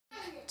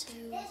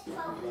2.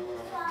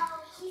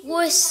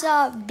 What's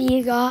up,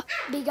 Bigot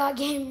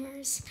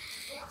Gamers?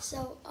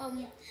 So,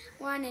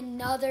 we're on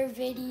another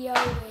video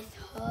with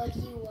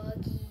Huggy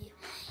Wuggy.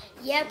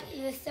 Yep,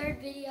 the third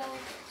video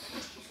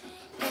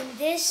in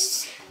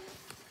this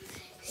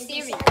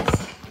series.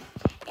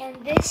 And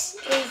this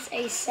is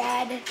a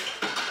sad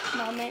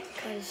moment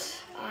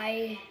because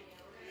I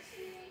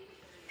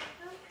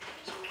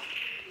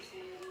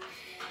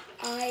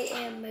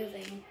am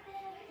moving,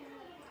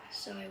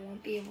 so I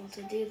won't be able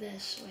to do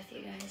this with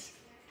you guys.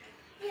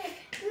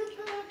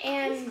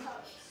 And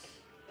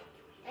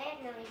I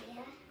have no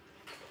idea.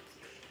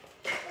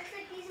 Looks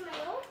like these are my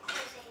old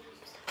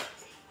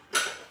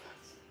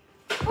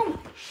clothes.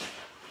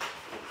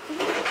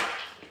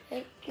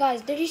 Hey,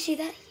 guys, did you see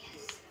that?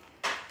 Yes.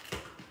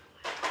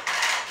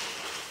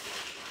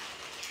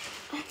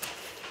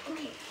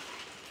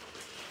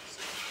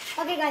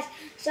 Okay, guys.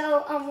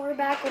 So we're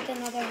back with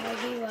another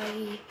Huggy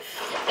Wuggy,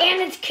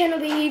 and it's gonna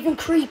be even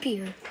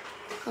creepier.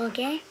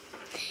 Okay.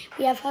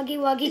 We have Huggy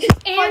Wuggy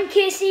and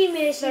Kissy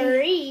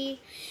Missy.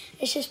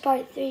 It's just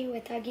part 3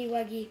 with Huggy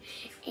Wuggy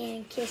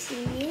and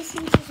Kissy Missy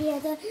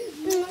together.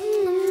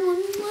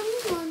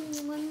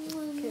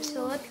 Okay,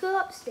 so let's go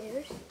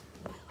upstairs.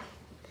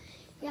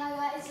 Yeah,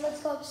 guys,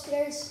 let's go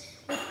upstairs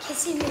with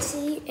Kissy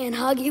Missy and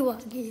Huggy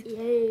Wuggy.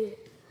 Yay.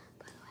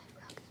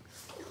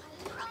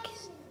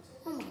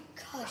 Oh my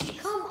gosh,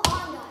 come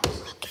on, guys.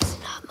 Look, it's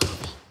not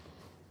moving.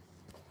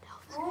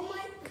 Oh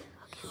my.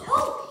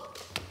 Oh!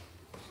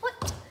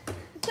 What?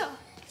 Go.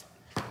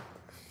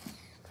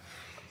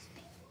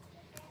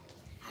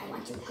 I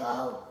want to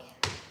go.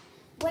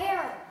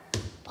 Where?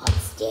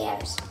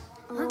 Upstairs.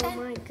 Oh Okay.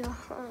 my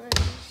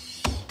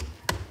gosh.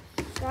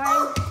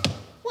 Guys,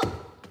 what?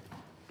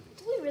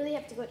 Do we really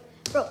have to go?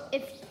 Bro,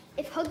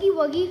 if Huggy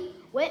Wuggy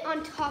went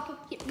on top of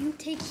you,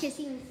 take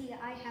Kissy and see that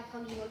I have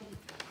Huggy Wuggy.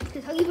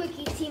 Because Huggy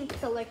Wuggy seems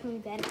to like me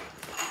better.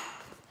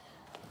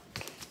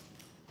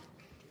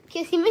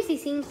 Kissy Missy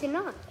seems to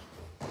not.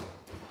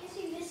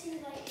 Kissy Missy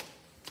like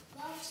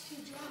loves to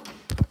jump.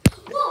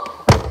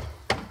 Whoa!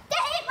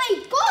 That hit my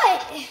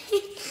butt!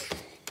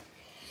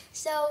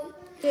 So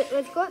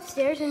Let's go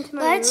upstairs into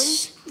my room.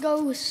 let's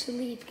go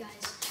sleep,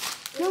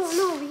 guys.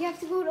 No, we have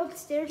to go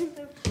upstairs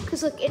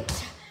because look,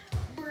 it's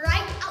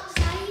bright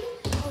outside.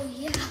 Oh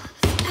yeah.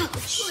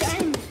 Ouch.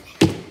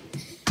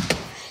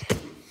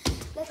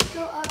 Let's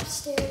go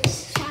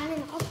upstairs.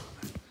 Shining up.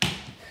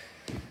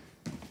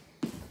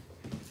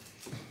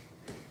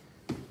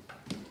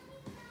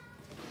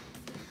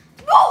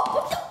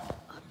 Oh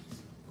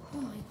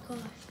my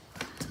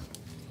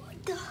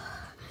gosh.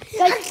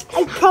 Guys,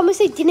 I promise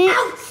I didn't.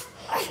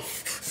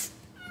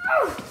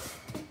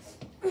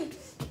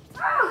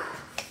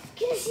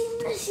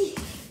 Kissy Missy.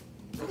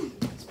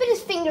 Spit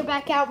his finger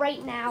back out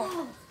right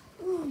now.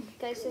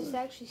 Guys, this is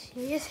actually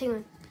serious. Hang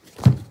on.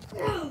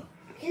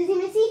 Kissy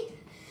Missy?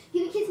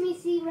 Give me Kiss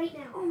Missy right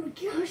now. Oh my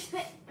gosh.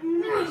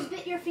 I'm gonna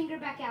spit your finger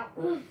back out.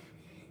 There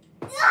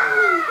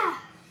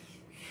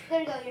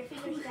you go, your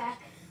finger's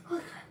back.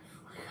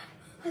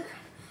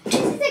 This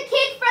is a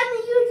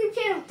kid-friendly YouTube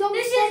channel.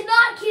 This is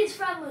not kids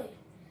friendly.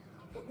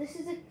 This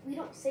is we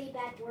don't say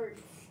bad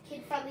words.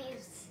 Kid-friendly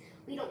is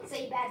we don't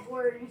say bad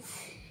words.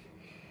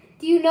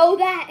 Do you know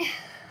that?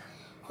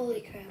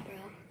 Holy crap, bro.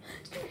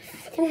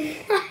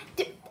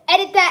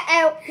 Edit that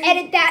out.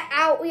 Edit that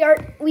out.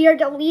 We are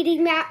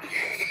deleting that.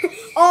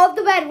 All of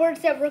the bad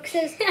words that Brooke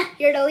says,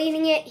 you're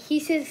deleting it. He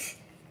says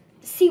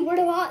C word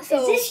a lot.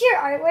 So Is this your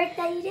artwork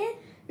that you did?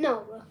 no,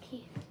 Brooke?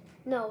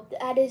 No,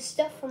 that is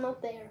stuff from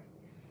up there.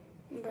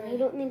 You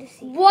don't need to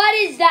see. What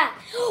is that?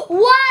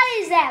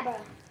 What is that, bro?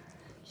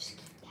 Just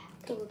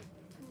keep that.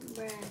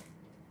 Bruh.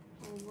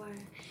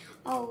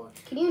 Oh,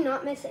 Can you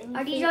not miss anything?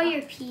 are these all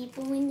your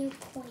people in your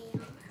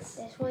class?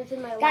 This one's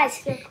in my Guys,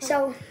 last year class.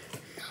 so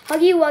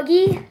Huggy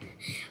Wuggy,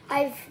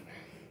 I've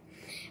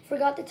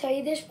forgot to tell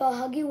you this, but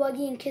Huggy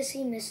Wuggy and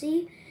Kissy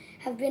Missy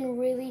have been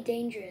really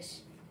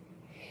dangerous.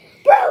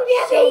 Bro,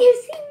 haven't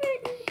you seen my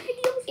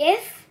videos?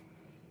 If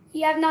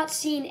you have not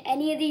seen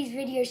any of these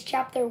videos,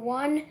 chapter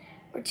 1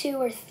 or 2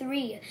 or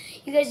 3,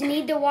 you guys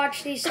need to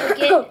watch these to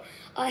get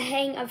a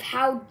hang of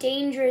how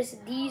dangerous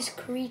these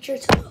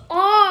creatures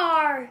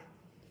are.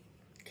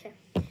 Okay.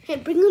 Hey,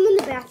 bring them in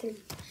the bathroom.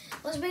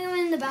 Let's bring them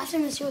in the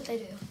bathroom and see what they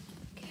do.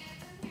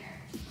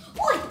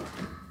 Oi!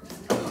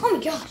 Oh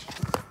my gosh.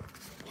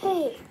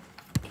 Hey.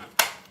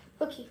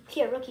 Rookie,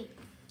 here, Rookie.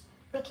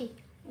 Rookie.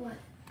 What?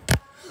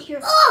 Here.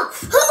 Oh!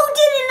 Who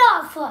did it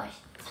not flush?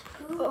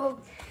 Oh.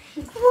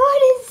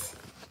 What is?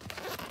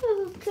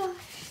 Oh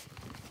gosh.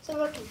 So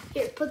Rookie,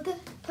 here, put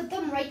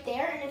them right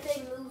there, and if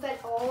they move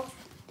at all,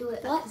 do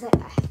it. What? 'Cause I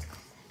have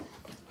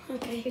to.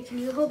 Okay. Here, can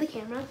you hold the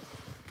camera?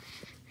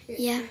 Here.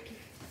 Yeah.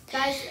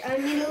 Guys, I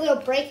need a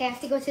little break. I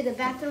have to go to the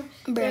bathroom.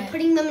 Bruh. They're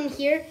putting them in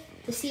here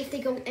to see if they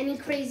go any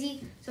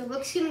crazy. So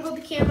Rook's gonna hold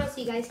the camera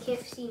so you guys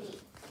can't see me.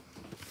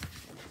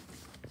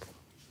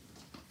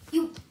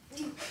 You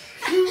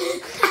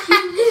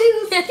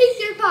little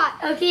stinker pot.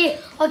 Okay,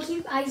 I'll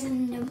keep eyes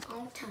on them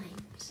all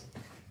times.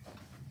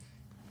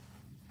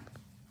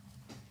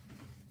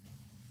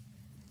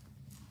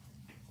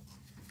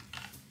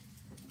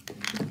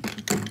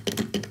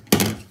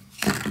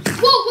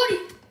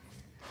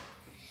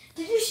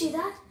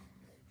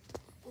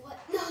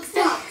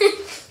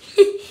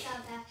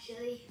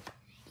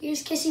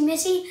 Kissy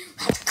Missy.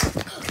 Let's go.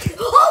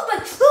 Oh my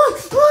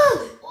God.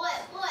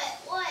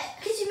 What?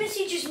 Kissy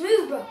Missy just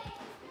moved, bro.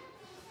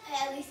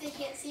 Hey, at least they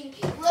can't see me.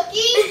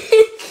 Looky!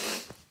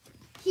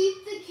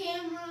 Keep the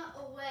camera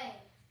away.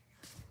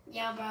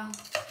 Yeah, bro.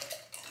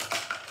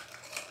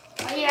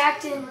 Why are you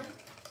acting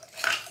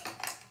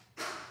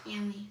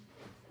yummy?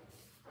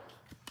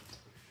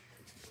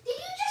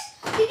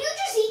 Did you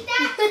just eat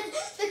that?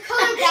 The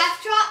colored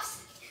bath drops?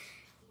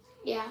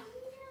 Yeah.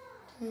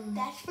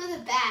 That's for the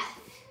bath.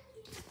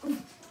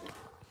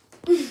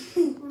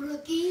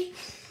 Rookie.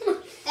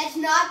 That's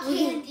not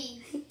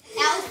candy.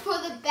 That was for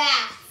the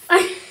bath.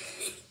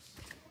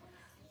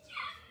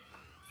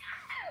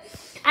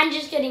 I'm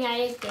just kidding. I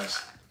ate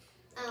this.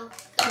 Oh.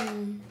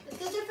 But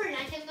those are for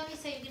nighttime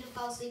gummies, so you're gonna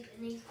fall asleep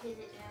and then you pin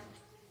it down.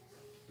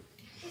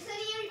 Just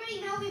letting everybody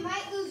know we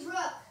might lose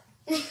Rook.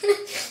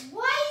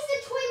 Why is the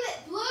toilet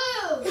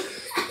blue?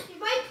 Did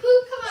my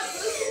poop come out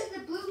blue because of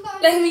the blue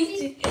bottle? Let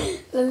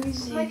me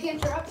see. My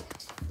pants are up.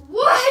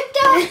 What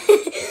the?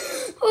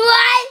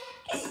 What?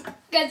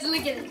 Guys,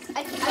 look at this.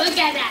 Look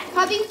at that.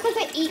 Probably because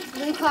I eat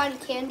blue cotton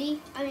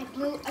candy.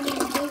 Blue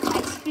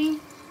ice cream.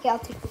 Okay, I'll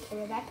take the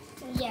camera back.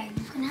 Yeah,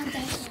 you can have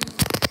that.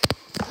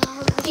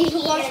 You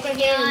can wash my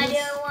hands.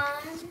 Another one.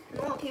 I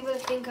don't want people to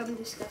think I'm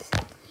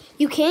disgusting.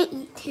 You can't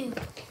eat two.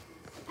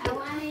 I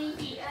want to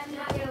eat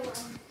another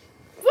one.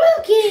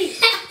 Rookie!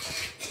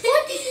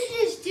 What did you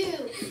just do?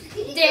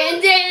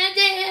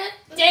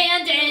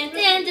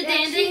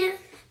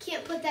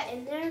 Can't put that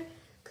in there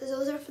because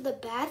those are for the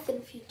bath, and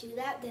if you do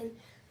that, then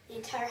the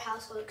entire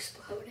house will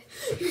explode.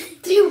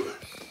 Dude!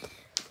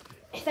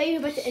 I thought you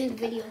were about to end the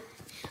video.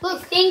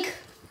 Look, I think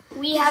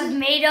we have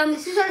made them.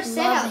 This is our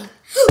setup.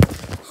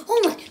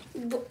 Oh my!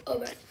 Oh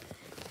god!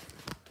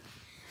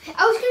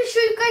 I was going to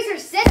show you guys our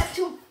setup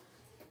to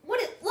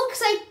what it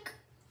looks like.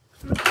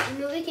 I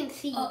know they can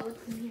see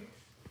what's in here.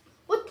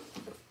 What?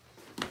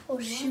 Oh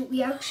shoot!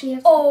 We actually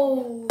have.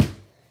 Oh.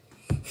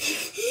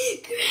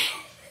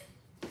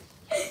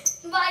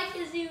 Bye,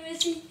 Kissy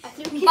Missy.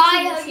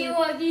 Bye, Huggy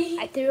Wuggy.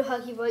 I threw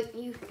Huggy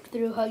Wuggy. You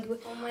threw Huggy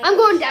Wuggy. Oh I'm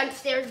going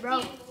downstairs, bro.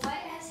 Dude, what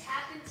has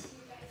happened to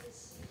you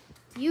guys?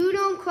 You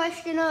don't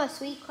question us.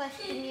 We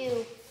question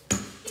you.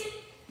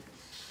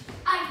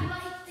 I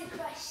like to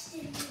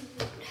question you.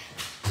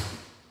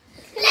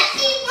 Let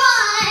me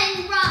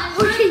run.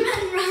 Okay,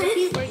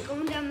 we're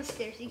going down the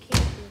stairs. You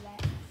can't do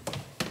that.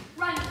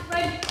 Run.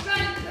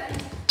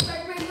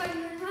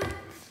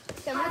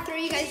 So I'm gonna throw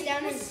you guys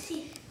down and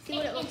see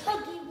what it looks like.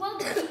 Huggy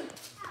Wuggy.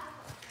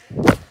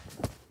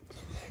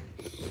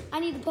 I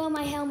need to put on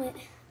my helmet.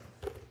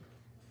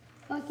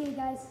 Okay,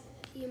 guys.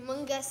 The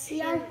Among Us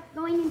We are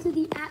going into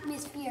the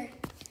atmosphere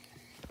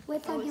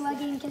with Huggy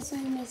Wuggy and Kissy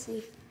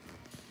Missy.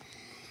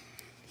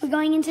 We're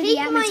going into the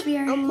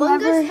atmosphere. My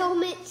Among Us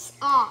helmet's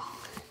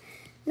off.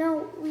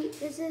 No,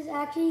 this is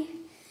actually,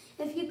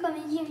 if you come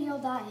in here, you'll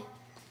die.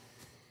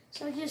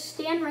 So just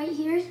stand right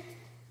here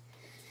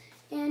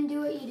and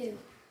do what you do.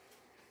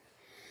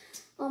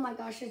 Oh my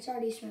gosh, it's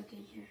already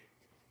smoking here.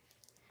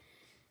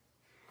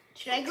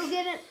 Should I go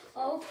get it?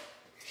 Oh.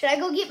 Should I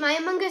go get my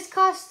Among Us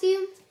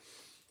costume?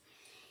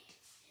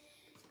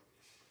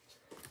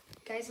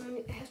 Guys, I'm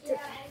gonna have to.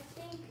 Yeah, I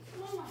think.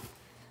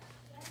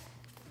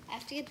 I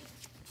have to get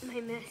my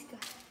mask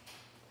off.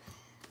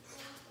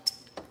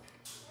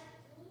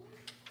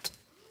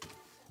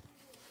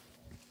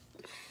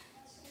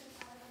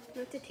 I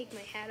have to take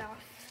my hat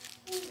off.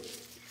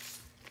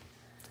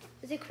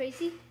 Is it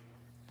crazy?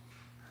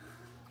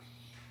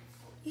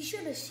 You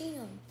should have seen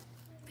them.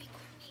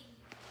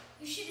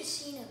 You should have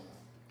seen them.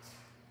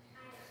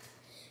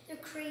 They're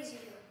crazy.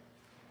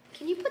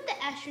 Can you put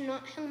the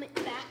astronaut helmet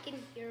back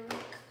in here,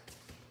 Rick?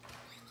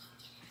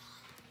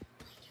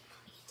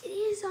 It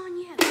is on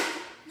you.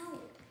 No.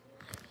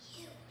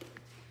 You.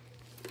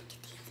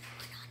 Get the other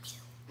one on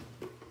you.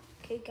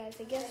 Okay, guys,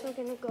 I guess we're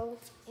gonna go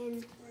in.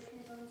 We're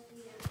gonna go into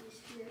the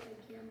atmosphere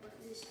again, but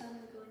this time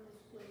we're going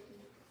with Wuggy.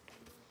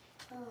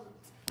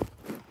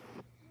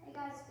 Hey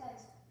guys.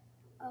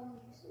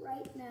 So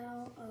right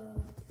now,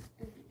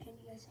 can you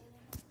guys see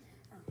that?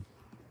 Oh.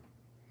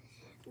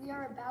 We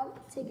are about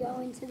to go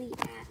into the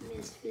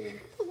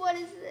atmosphere. What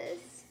is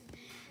this?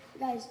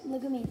 Guys,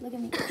 look at me.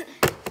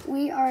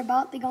 We are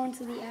about to go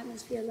into the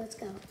atmosphere. Let's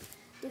go.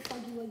 With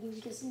Huggy Wuggy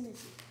and Kissy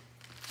Missy.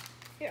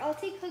 Here, I'll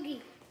take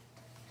Huggy.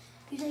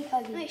 You take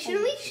Huggy. Wait,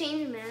 shouldn't we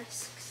change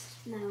masks?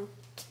 No.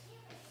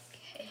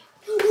 Okay.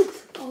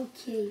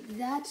 Okay,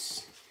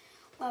 that's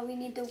what we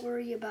need to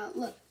worry about.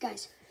 Look,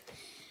 guys.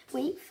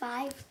 Wait,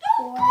 5,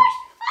 4.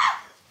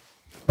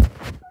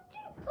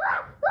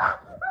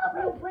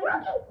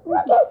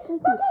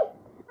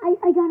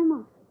 I got him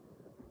off.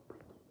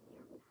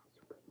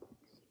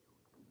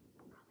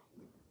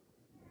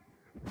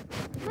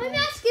 My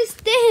mask is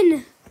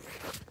thin.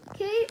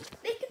 Okay,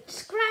 they can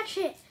scratch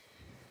it.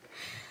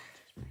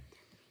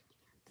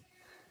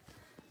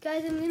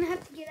 Guys, I'm gonna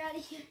have to get out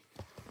of here.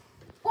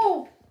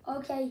 Oh,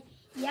 okay.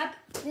 Yep.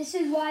 This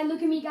is why.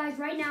 Look at me, guys,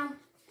 right now.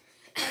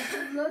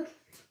 Look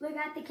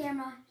at the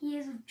camera. He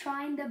is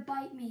trying to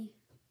bite me.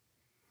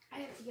 I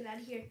have to get out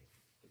of here.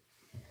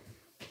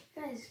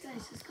 Guys,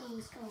 let's go.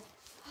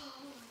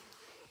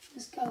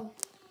 Let's go.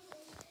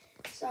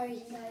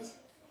 Sorry, guys.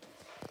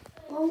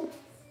 Oh,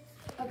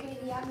 okay,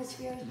 the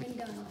atmosphere has been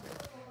done.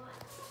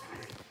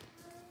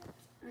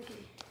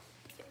 Okay.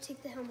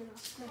 Take the helmet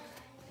off. No.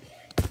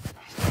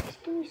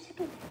 Give me a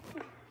second.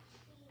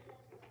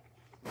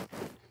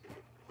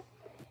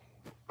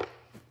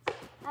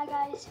 Hi,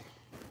 guys.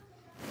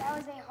 That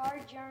was a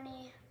hard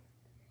journey.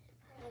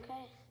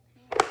 Okay.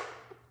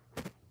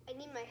 I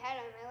need my hat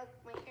on.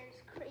 My hair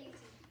is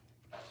crazy.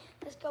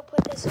 Let's go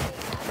put this in the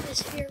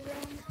atmosphere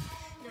room.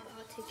 No,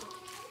 I'll take it.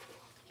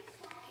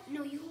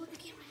 No, you hold the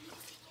camera. You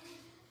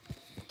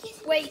take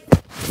it. Wait.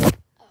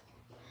 Oh.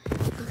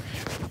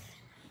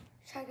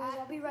 Sorry, guys.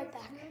 I'll be right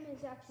back. Mom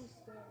is actually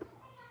scared.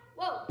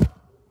 Whoa.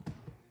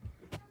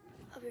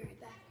 I'll be right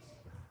back.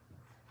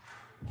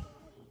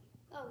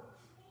 Oh.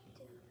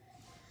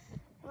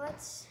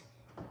 Let's.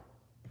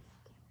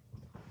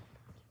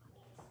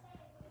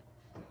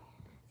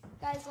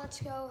 Guys, let's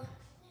go.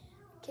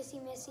 Kissy,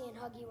 Missy, and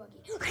Huggy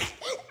Wuggy.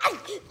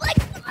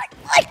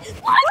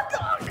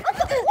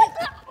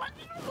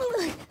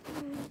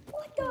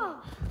 What the?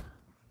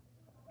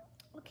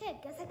 Okay,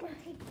 guess I can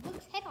take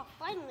Luke's head off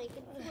finally. I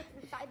can see what's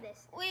inside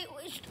this. Wait,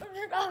 turn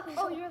it off.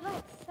 Oh, your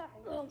legs. Sorry.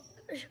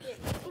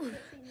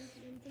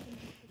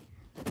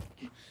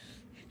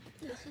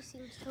 Kissy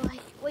seems to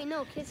like. Wait,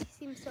 no. Kissy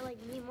seems to like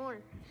me more.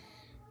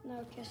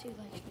 No, Kissy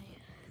likes me.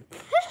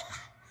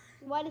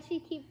 Why does he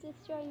keep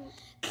destroying?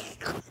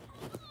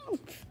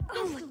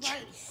 Oh my God.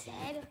 He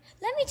said.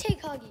 Let me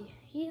take Huggy.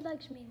 He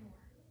likes me more.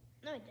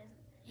 No, he doesn't.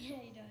 Yeah,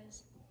 he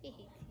does. He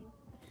hates you.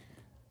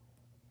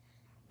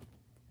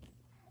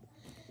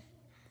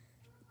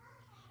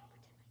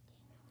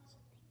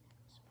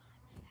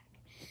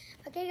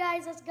 Okay,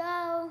 guys, let's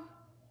go.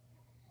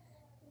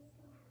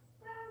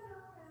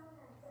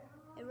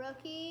 Hey,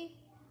 Rookie.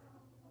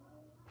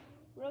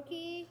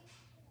 Rookie.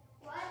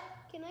 What?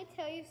 Can I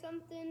tell you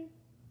something?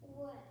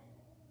 What?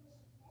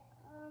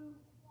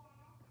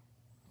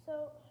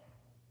 So,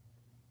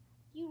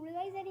 do you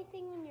realize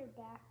anything on your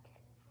back?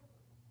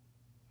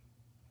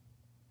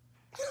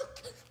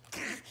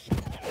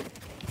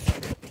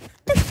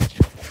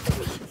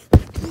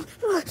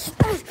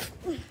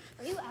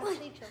 Are you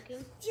actually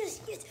choking? Yes.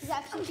 He's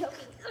actually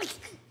choking.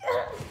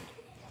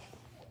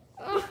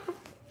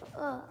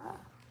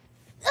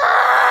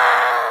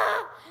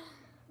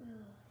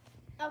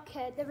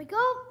 Okay, there we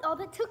go. All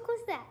that took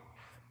was that.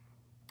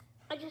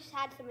 I just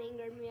had some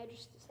anger in me. I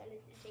just decided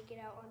to take it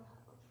out on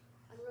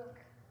Rook.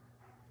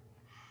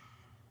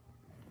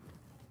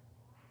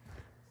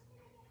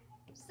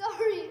 I'm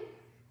sorry.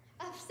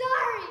 I'm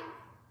sorry.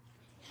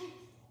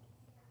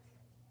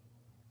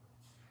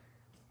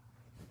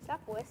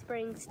 Stop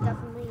whispering stuff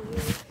in my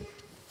ear.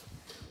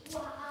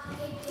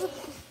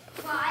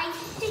 Why?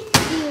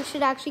 You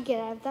should actually get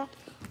out of that.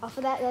 Off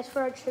of that. That's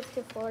for our trip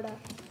to Florida.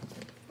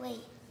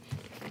 Wait.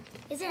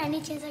 Is there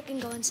any chance I can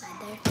go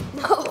inside there?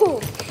 No.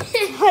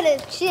 What a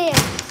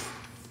chance.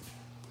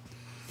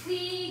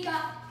 We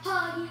got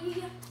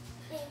Huggy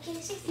and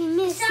Kissy.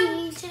 Missy.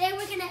 So, today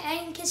we're gonna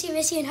end Kissy,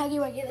 Missy, and Huggy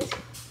Wuggy.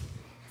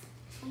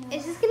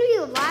 Is this gonna be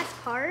the last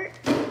part?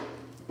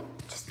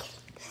 Just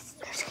kidding.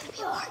 There's gonna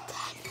be more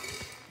than.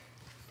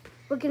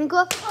 We're gonna go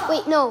up.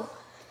 Wait, no.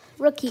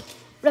 Rookie.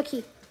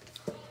 Okay.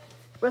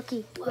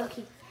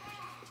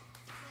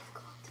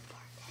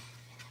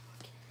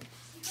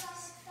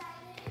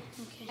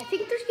 I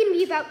think there's gonna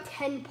be about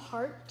 10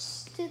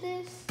 parts to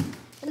this.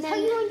 And then-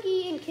 Huggy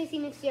Wuggy and Kissy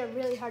Missy are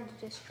really hard to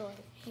destroy.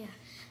 Yeah.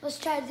 Let's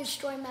try to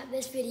destroy them at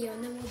this video,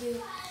 and then we'll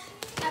do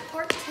at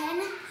part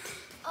 10.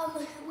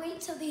 Wait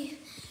till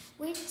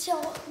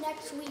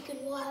next week,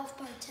 and we'll have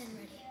part 10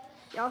 ready.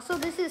 Also,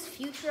 this is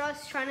future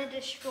us trying to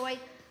destroy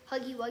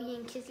Huggy Wuggy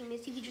and Kissy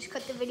Missy. We just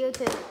cut the video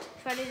to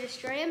try to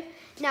destroy him.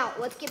 Now,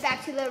 let's get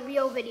back to the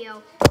real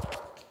video.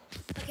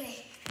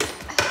 Okay.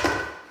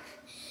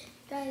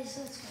 Guys,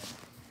 let's go.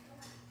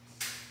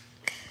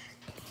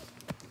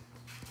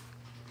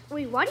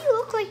 Wait, why do you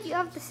look like you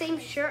have the same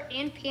shirt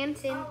and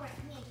pants and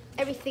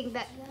everything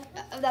that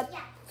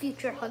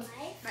future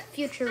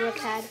Rook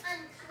had?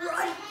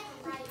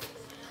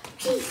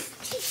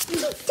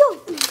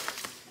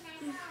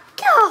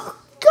 Oh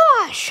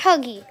gosh,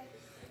 Huggy.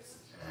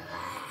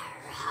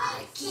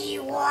 Huggy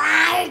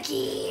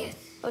Wuggy.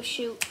 Oh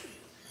shoot.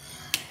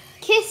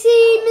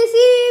 Kissy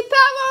Missy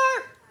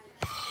power.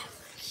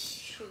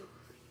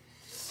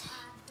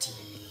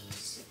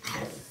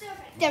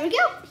 There we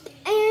go.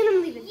 And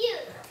I'm leaving.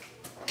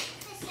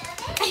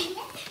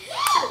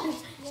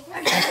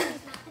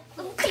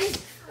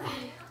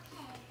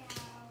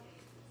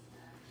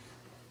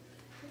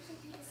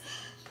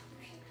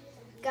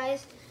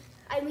 Guys,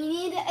 we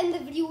need to end the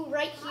video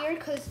right here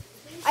because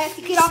I have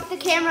to get off the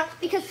camera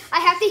because I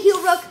have to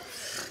heal Rook.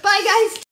 Bye, guys.